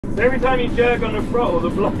So every time you jerk on the throttle, the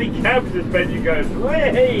bloody cab suspension goes,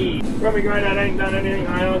 hey! Grumpy Grandad ain't done anything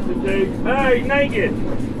I asked him to. Oh, he's naked!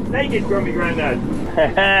 Naked Grumpy Grandad.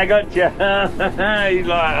 I gotcha. He's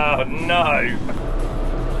like, oh no.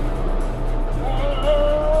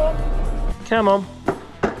 Come on.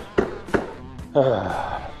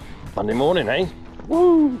 Monday morning, eh?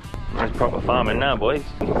 Woo! That's proper farming now, boys.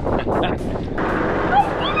 Oh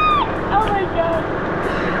my god!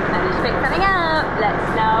 Managed to pick something up.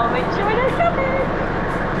 Let's now make sure we don't stop it.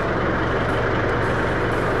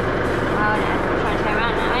 Oh yeah, I'm trying to turn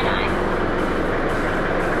around now, ain't I?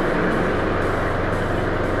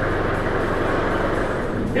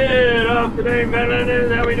 Good afternoon,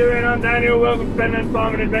 Fenlanders. How we doing? I'm Daniel. Welcome to Fenland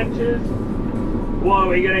Farming Adventures. What are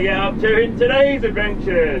we going to get up to in today's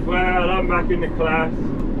adventures? Well, I'm back in the class.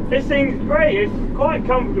 This thing's great. It's quite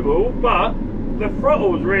comfortable, but the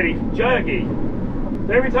throttle's really jerky.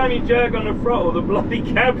 So every time you jerk on the throttle, the bloody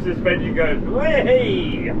cab suspension goes,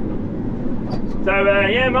 hey! So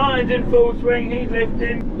yeah, Martin's in full swing. He's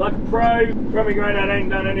lifting like a pro. Grumpy Grandad ain't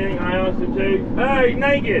done anything I asked him to. Oh, he's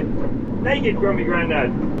naked. Naked Grumpy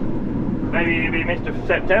Grandad. Maybe he'd be Mr.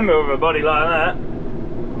 September with a body like that.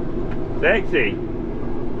 Sexy.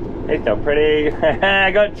 He's so pretty.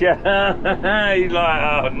 I gotcha. He's like,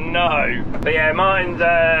 oh no. But yeah,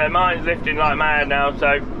 Martin's lifting like mad now.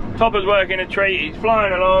 So Topper's working a treat. He's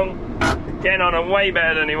flying along, getting on way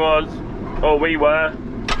better than he was, or we were.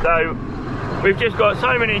 So we've just got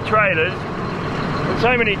so many trailers and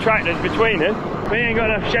so many tractors between us. We ain't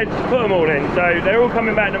got enough sheds to put them all in. So they're all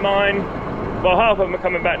coming back to mine. Well, half of them are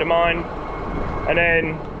coming back to mine, and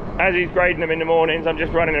then as he's grading them in the mornings, I'm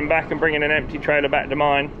just running them back and bringing an empty trailer back to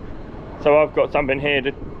mine. So I've got something here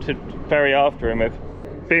to ferry after him with.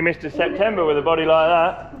 Be Mr. September with a body like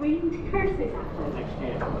that.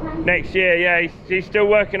 Next year, yeah, he's still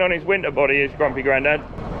working on his winter body, his Grumpy Grandad.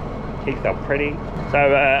 He's so pretty. So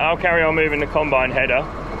I'll carry on moving the combine header.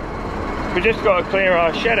 We've just got to clear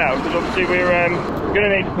our shed out, because obviously we're going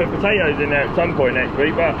to need to put potatoes in there at some point next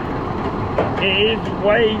week, but it is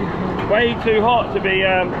way too hot to be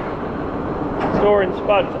storing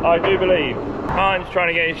spuds, I do believe. Martin's trying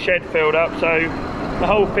to get his shed filled up, so the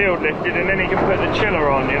whole field lifted, and then he can put the chiller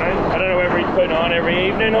on, you know. I don't know whether he's putting it on every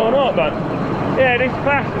evening or not, but yeah, this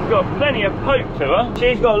class has got plenty of poke to her.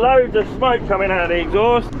 She's got loads of smoke coming out of the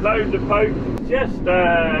exhaust, loads of poke. Just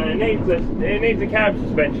it needs the cab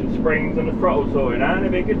suspension springs and the throttle sorted out, and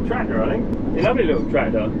it'd be a good tractor, I think. A lovely little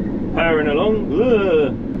tractor, powering along.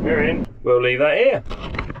 Ugh. We're in. We'll leave that here.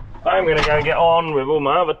 I'm going to go get on with all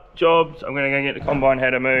my other jobs. I'm going to go get the combine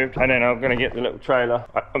header moved, and then I'm going to get the little trailer.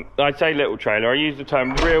 I say little trailer, I use the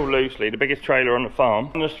term real loosely, the biggest trailer on the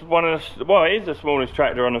farm. Well, it is the smallest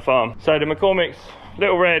tractor on the farm. So the McCormick's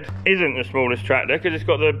Little Red isn't the smallest tractor because it's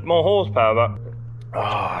got the more horsepower,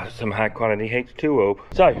 but some high quality H2 oil.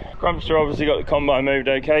 So Grumpster obviously got the combine moved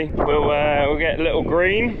okay. We'll get Little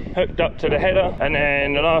Green hooked up to the header, and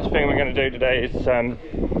then the last thing we're going to do today is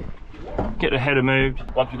get the header moved.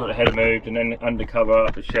 Once we've got the header moved, and then undercover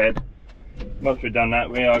up the shed. Once we've done that,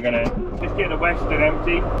 we are going to just get the Western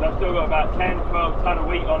empty. I've still got about 10-12 ton of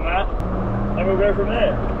wheat on that, and we'll go from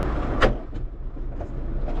there.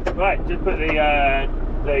 Right, just put the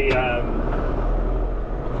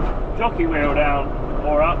jockey wheel down,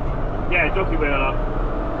 or up. Yeah, jockey wheel up.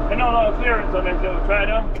 There's not a lot of clearance on this little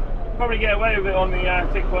tractor. Probably get away with it on the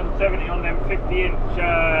 6170 on them 50-inch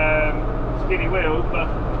skinny wheels, but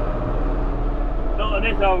not on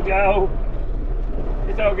this old girl.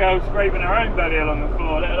 This old girl's scraping her own belly along the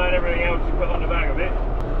floor, let alone everything else she put on the back of it.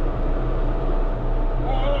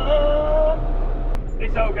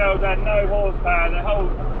 This old girl's had no horsepower the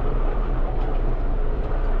whole...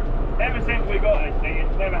 Ever since we got this thing,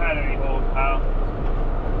 it's never had any horsepower.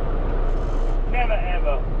 Never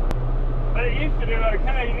ever. But it used to do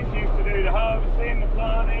okay. This used to do the harvesting, the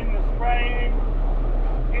planting, the spraying.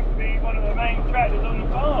 It used to be one of the main tractors on the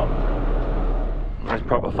farm. That's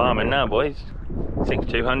proper farming now, boys.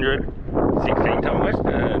 6200, 16 ton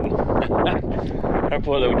Western. That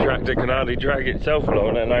poor little tractor can hardly drag itself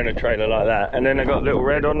along, let alone a trailer like that. And then I got Little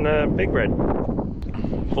Red on the Big Red,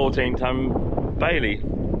 14 ton Bailey.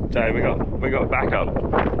 So we got backup.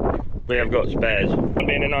 We have got spares. It'll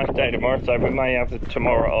be a nice day tomorrow, so we may have the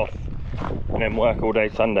tomorrow off and then work all day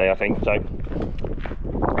Sunday, I think. So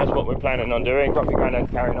that's what we're planning on doing. Grumpy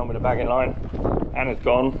Grandad's carrying on with the bagging line. Anna's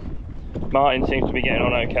gone. Martin seems to be getting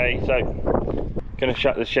on okay, so gonna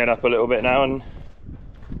shut the shed up a little bit now and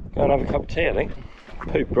go and have a cup of tea, I think.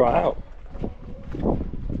 Pooped right out.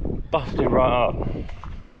 Busted right up.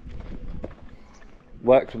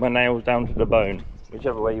 Worked my nails down to the bone,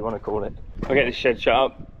 whichever way you want to call it. I'll get this shed shut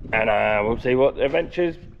up, and we'll see what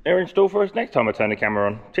adventures are in store for us next time I turn the camera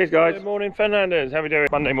on. Cheers guys. Good morning Fenlanders, how we doing?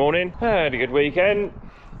 Monday morning, had a good weekend.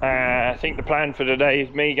 I think the plan for today is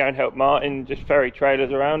me go and help Martin just ferry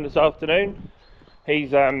trailers around this afternoon. He's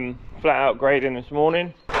flat out grading this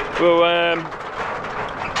morning. We'll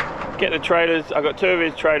get the trailers. I've got 2 of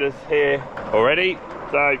his trailers here already,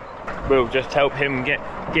 so we'll just help him get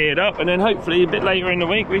geared up, and then hopefully a bit later in the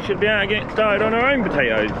week we should be able to get started on our own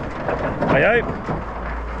potatoes. I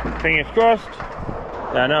hope. Fingers crossed.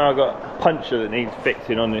 Now I know I've got a puncture that needs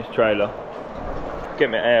fixing on this trailer.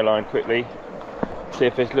 Get my airline quickly. See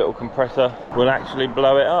if this little compressor will actually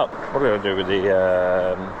blow it up. What do I do with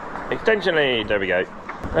the extension lead? There we go.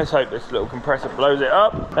 Let's hope this little compressor blows it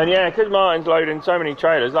up. And yeah, because Martin's loading so many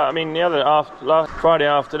trailers, like I mean the other last Friday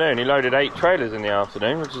afternoon he loaded 8 trailers in the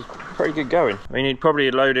afternoon, which is pretty good going. I mean he'd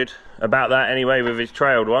probably loaded about that anyway with his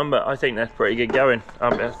trailed one, but I think that's pretty good going.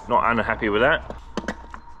 I'm not unhappy with that.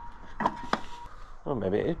 Oh,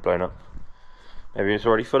 maybe it is blown up. Maybe it's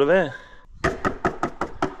already full of air.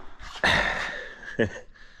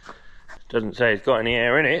 Doesn't say it's got any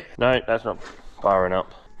air in it. No, that's not firing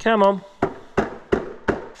up. Come on.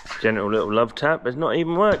 Gentle little love tap, it's not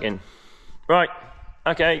even working. Right,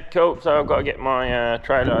 okay, cool. So I've got to get my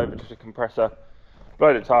trailer over to the compressor,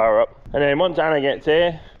 blow the tyre up, and then once Anna gets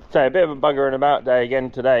here, say a bit of a buggering about day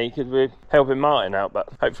again today because we're helping Martin out, but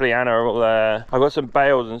hopefully Anna will, I've got some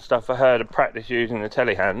bales and stuff for her to practice using the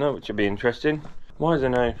telehandler, which will be interesting. Why is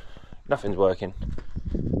there nothing's working?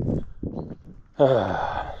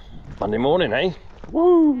 Monday morning, eh?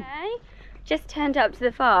 Woo! Okay. Just turned up to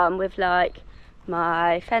the farm with like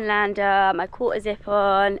my Fenlander, my quarter zip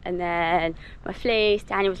on, and then my fleece.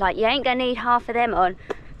 Daniel was like, you ain't gonna need half of them on.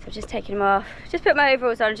 So I've just taken them off. Just put my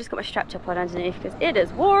overalls on and just got my strap top on underneath because it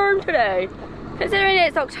is warm today. Considering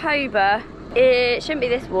it's October, it shouldn't be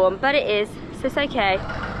this warm, but it is, so it's okay.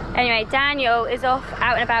 Anyway, Daniel is off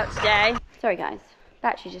out and about today. Sorry guys,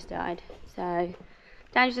 battery just died. So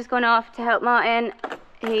Daniel's just gone off to help Martin.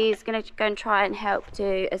 He's gonna go and try and help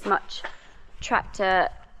do as much tractor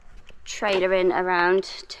trailering around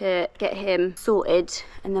to get him sorted,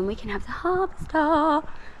 and then we can have the harvester.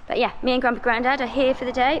 But yeah, me and Grumpy Grandad are here for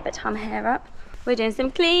the day, but tie my hair up. We're doing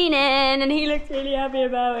some cleaning and he looks really happy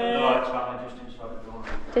about it.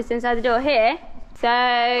 Just inside the door here. So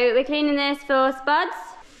we're cleaning this for spuds,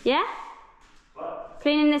 yeah? What?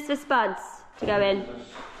 Cleaning this for spuds to go in.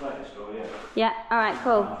 Yeah, alright,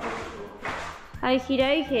 cool. Okie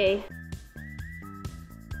dokie.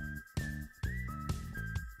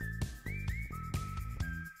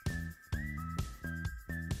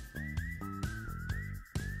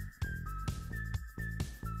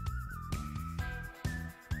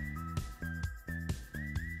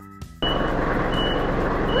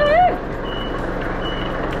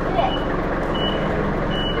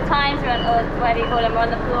 Or whatever you call them,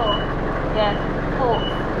 on the floor. The fork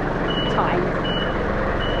time.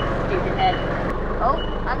 Stupid head. Oh,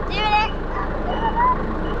 I'm doing it!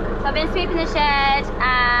 So I've been sweeping the shed,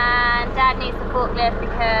 and Dad needs the forklift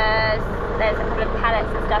because there's a couple of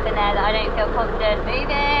pallets and stuff in there that I don't feel confident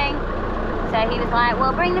moving. So he was like,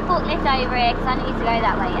 well, bring the forklift over here because I need to go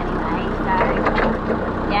that way anyway. So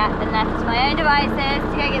yeah, been left to my own devices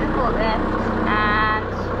to go get the forklift, and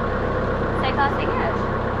so far so good.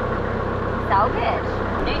 So good.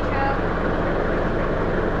 Neutral.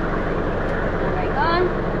 Brake on.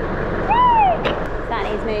 Woo! That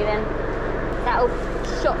needs moving. That'll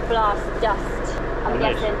shot blast dust, I'm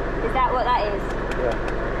guessing. Is that what that is? Yeah.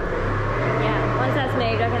 Yeah, once that's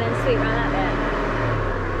moved I can then sweep around that bit.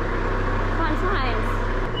 Fun times.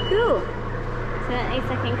 Cool. So at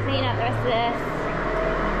least I can clean up the rest of this.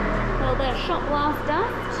 A little bit of shot blast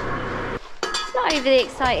dust. It's not overly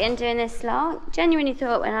exciting doing this slot. Genuinely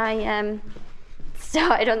thought when I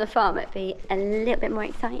started on the farm it'd be a little bit more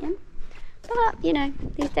exciting, but you know,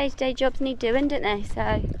 these day-to-day jobs need doing, don't they?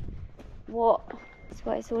 So that's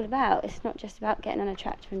what it's all about. It's not just about getting on a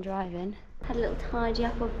tractor and driving. Had a little tidy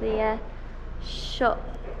up of the shot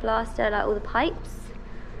blaster, like all the pipes,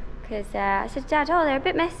 because I said, Dad, oh, they're a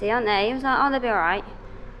bit messy, aren't they? He was like, oh, they'll be all right.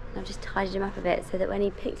 And I've just tidied them up a bit so that when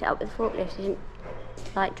he picked it up with the forklift he didn't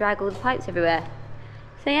like drag all the pipes everywhere.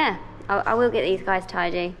 So yeah, I will get these guys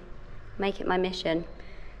tidy. Make it my mission.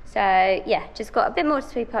 So yeah, just got a bit more to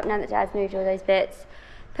sweep up now that Dad's moved all those bits.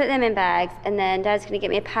 Put them in bags, and then Dad's going to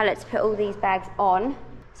get me a pallet to put all these bags on.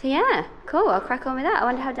 So yeah, cool, I'll crack on with that. I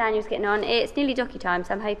wonder how Daniel's getting on. It's nearly docky time,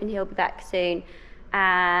 so I'm hoping he'll be back soon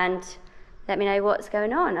and let me know what's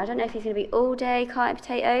going on. I don't know if he's going to be all day carting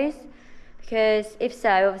potatoes, because if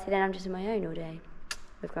so, obviously then I'm just on my own all day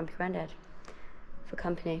with Grumpy Grandad for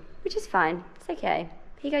company, which is fine. It's okay.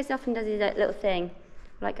 He goes off and does his little thing.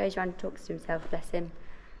 Like goes around and talks to himself, bless him.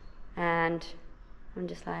 and I'm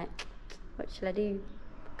just like, what shall I do?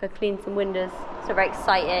 Go clean some windows. It's not very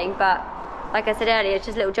exciting, but like I said earlier, it's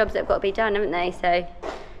just little jobs that have got to be done, haven't they? So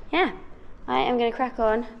yeah, I am going to crack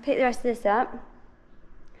on, pick the rest of this up,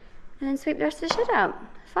 and then sweep the rest of the shed out.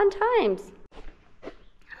 Fun times.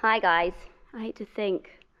 Hi guys, I hate to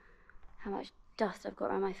think how much dust I've got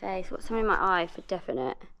around my face. Got some in my eye for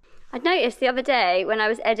definite. I noticed the other day when I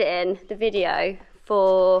was editing the video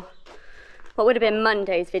for what would have been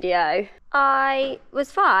Monday's video, I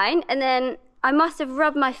was fine, and then I must have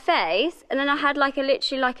rubbed my face, and then I had like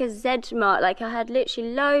literally like a Z mark, like I had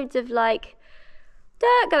literally loads of like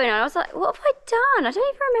dirt going on. I was like, what have I done? I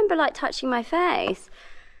don't even remember like touching my face.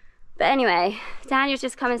 But anyway, Daniel's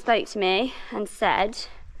just come and spoke to me and said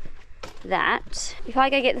that if I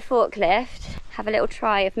go get the forklift, have a little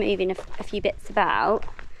try of moving a few bits about,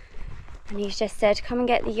 and he's just said come and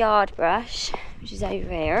get the yard brush, which is over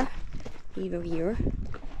here,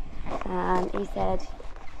 and he said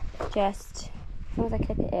just, as long as I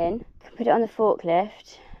clip it in, put it on the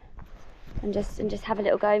forklift and just have a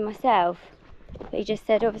little go myself. But he just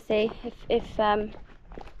said obviously if I'm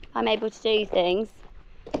able to do things,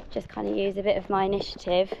 just kind of use a bit of my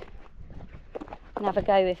initiative and have a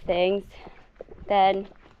go with things, then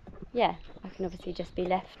yeah, I can obviously just be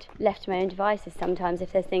left to my own devices sometimes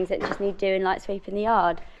if there's things that just need doing, like sweeping the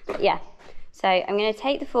yard. But yeah, so I'm going to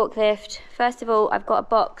take the forklift. First of all, I've got a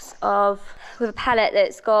box with a pallet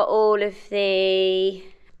that's got all of the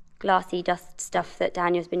glassy dust stuff that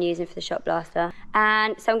Daniel's been using for the shot blaster,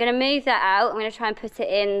 and so I'm going to move that out. I'm going to try and put it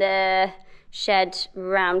in the shed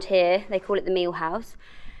round here. They call it the meal house.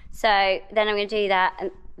 So then I'm going to do that,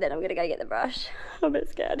 and then I'm going to go get the brush. I'm a bit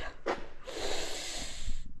scared.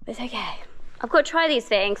 It's okay. I've got to try these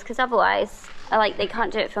things because otherwise they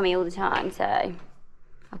can't do it for me all the time, so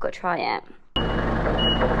I've got to try it.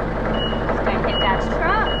 Just don't hit Dad's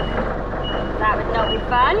truck. That would not be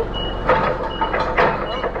fun.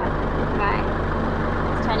 Right,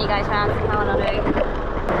 let's turn you guys around and see how I do.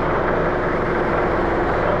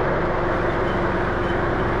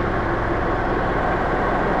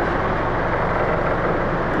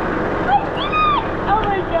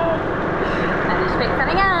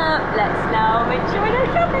 Let's now make sure we don't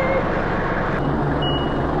drop it.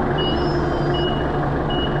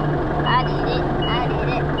 I did it.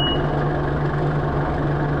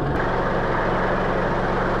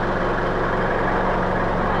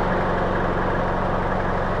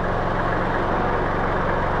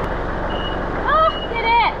 Oh, did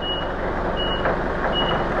it.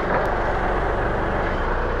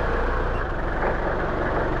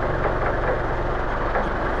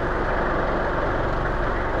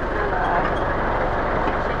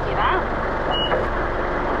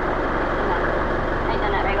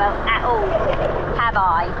 Have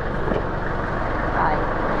I? Right.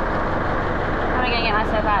 I'm going to get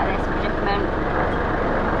myself out of this predicament.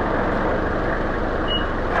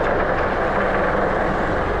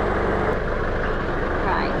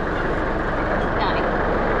 Right. No.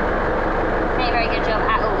 Ain't a very good job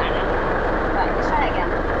at all, Anna. Right, let's try it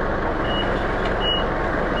again.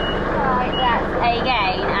 Right, that's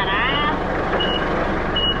again, Anna.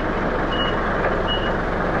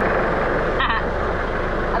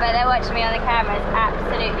 They're watching me on the cameras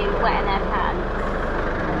absolutely wetting their pants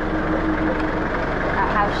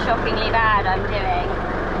at how shockingly bad I'm doing.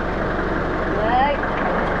 Look.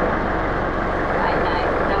 Right, no,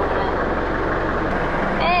 don't want to.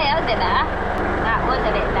 Hey, that was it there. That was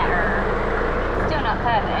a bit better. Still not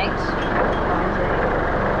perfect.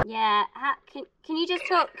 Yeah, can you just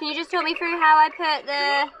talk me through how I put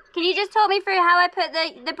the, can you just talk me through how I put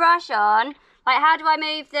the brush on? Like, how do I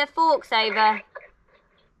move the forks over?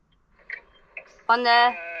 On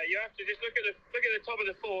the... you have to just look at the top of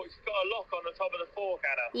the fork. It's got a lock on the top of the fork,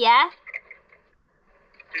 Anna. Yeah.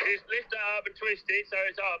 You just lift that up and twist it so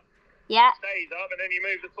it's up. Yeah. It stays up, and then you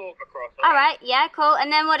move the fork across. All right. Yeah. Cool.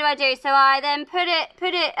 And then what do I do? So I then put it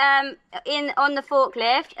in on the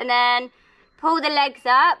forklift, and then pull the legs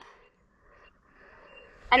up,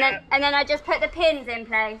 and then I just put the pins in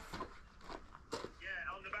place.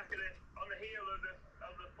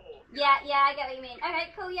 Yeah, I get what you mean.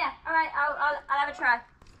 Okay, cool, yeah. All right, I'll have a try.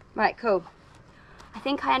 Right, cool. I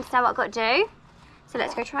think I understand what I've got to do. So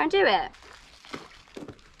let's go try and do it.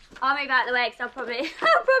 I'll move out of the way because I'll probably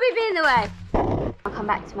be in the way. I'll come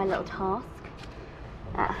back to my little task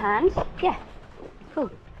at hand. Yeah, cool.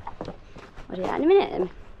 I'll do that in a minute then.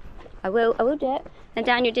 I will do it. And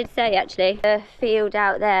Daniel did say actually, the field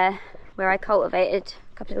out there where I cultivated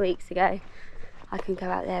a couple of weeks ago, I can go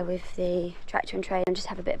out there with the tractor and trailer and just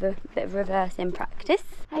have a bit of reverse in practice.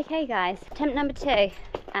 Okay guys, attempt number 2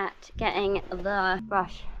 at getting the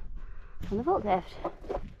brush on the forklift.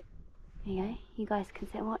 There you go, you guys can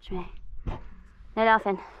sit and watch me. No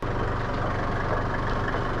laughing.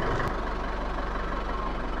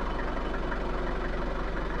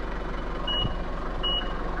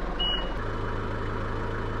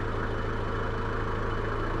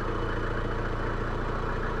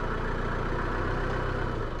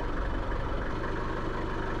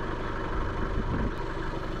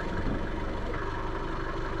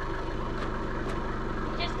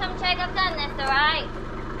 Check, I've done this, alright?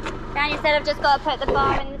 Daniel said I've just got to put the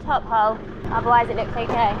bar in the top hole, otherwise it looks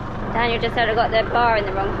okay. Daniel just said I got the bar in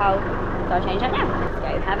the wrong hole, so I'll change that now. Let's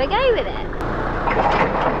go have a go with it.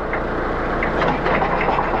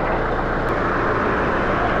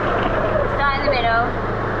 Start in the middle,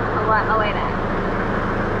 and work my way back.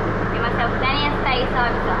 Give myself plenty of space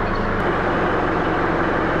either side.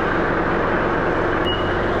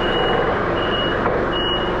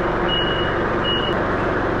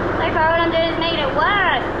 All I'm doing is making it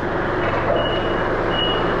worse.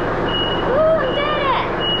 Ooh, I'm doing it.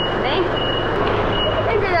 See?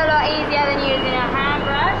 This is a lot easier than using a hand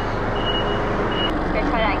brush. Let's go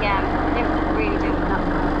try that again. I didn't really do it that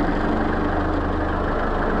well.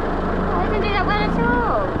 Oh, I didn't do that well at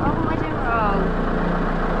all. Oh, what am I doing wrong?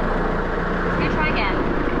 Let's go try again.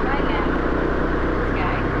 Try again. Let's go.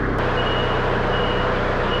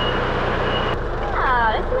 Oh,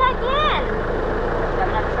 let's do that again. Have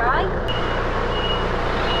another try.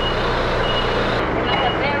 Give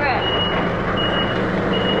myself a bit of room.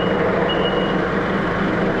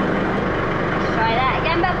 Let's try that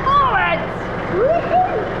again, but forwards!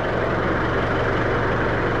 Woohoo!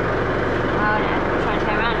 Oh no, I'm trying to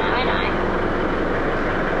turn around now, ain't I?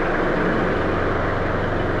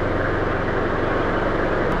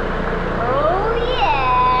 Oh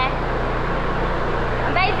yeah!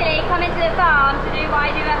 I'm basically coming to the farm to do what I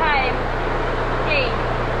do at home.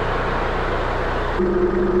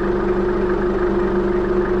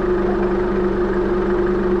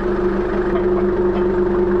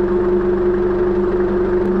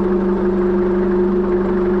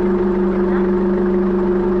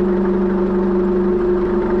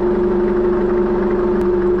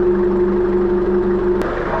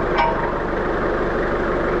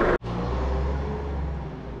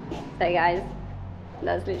 So guys,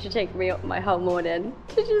 that's literally taken me up my whole morning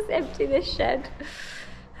to just empty this shed.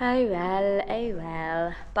 Oh well, oh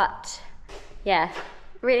well. But yeah,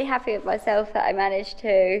 really happy with myself that I managed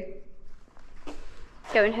to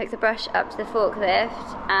go and hook the brush up to the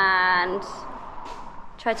forklift and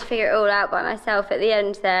tried to figure it all out by myself. At the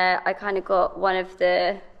end there, I kind of got one of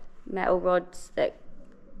the metal rods that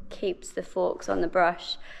keeps the forks on the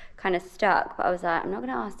brush kind of stuck, but I was like, I'm not going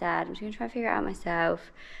to ask Dad, I'm just going to try and figure it out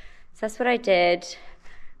myself. So that's what I did,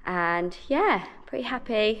 and yeah, pretty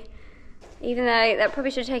happy. Even though that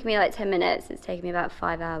probably should have taken me like 10 minutes, it's taken me about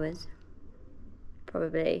 5 hours.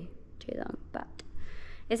 Probably too long, but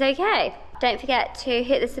it's okay. Don't forget to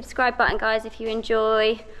hit the subscribe button, guys, if you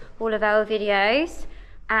enjoy all of our videos.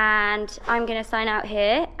 And I'm gonna sign out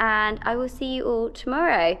here, and I will see you all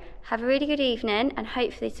tomorrow. Have a really good evening, and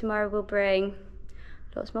hopefully tomorrow will bring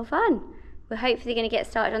lots more fun. We're hopefully gonna get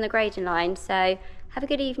started on the grading line, so have a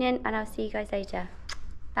good evening, and I'll see you guys later.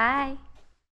 Bye.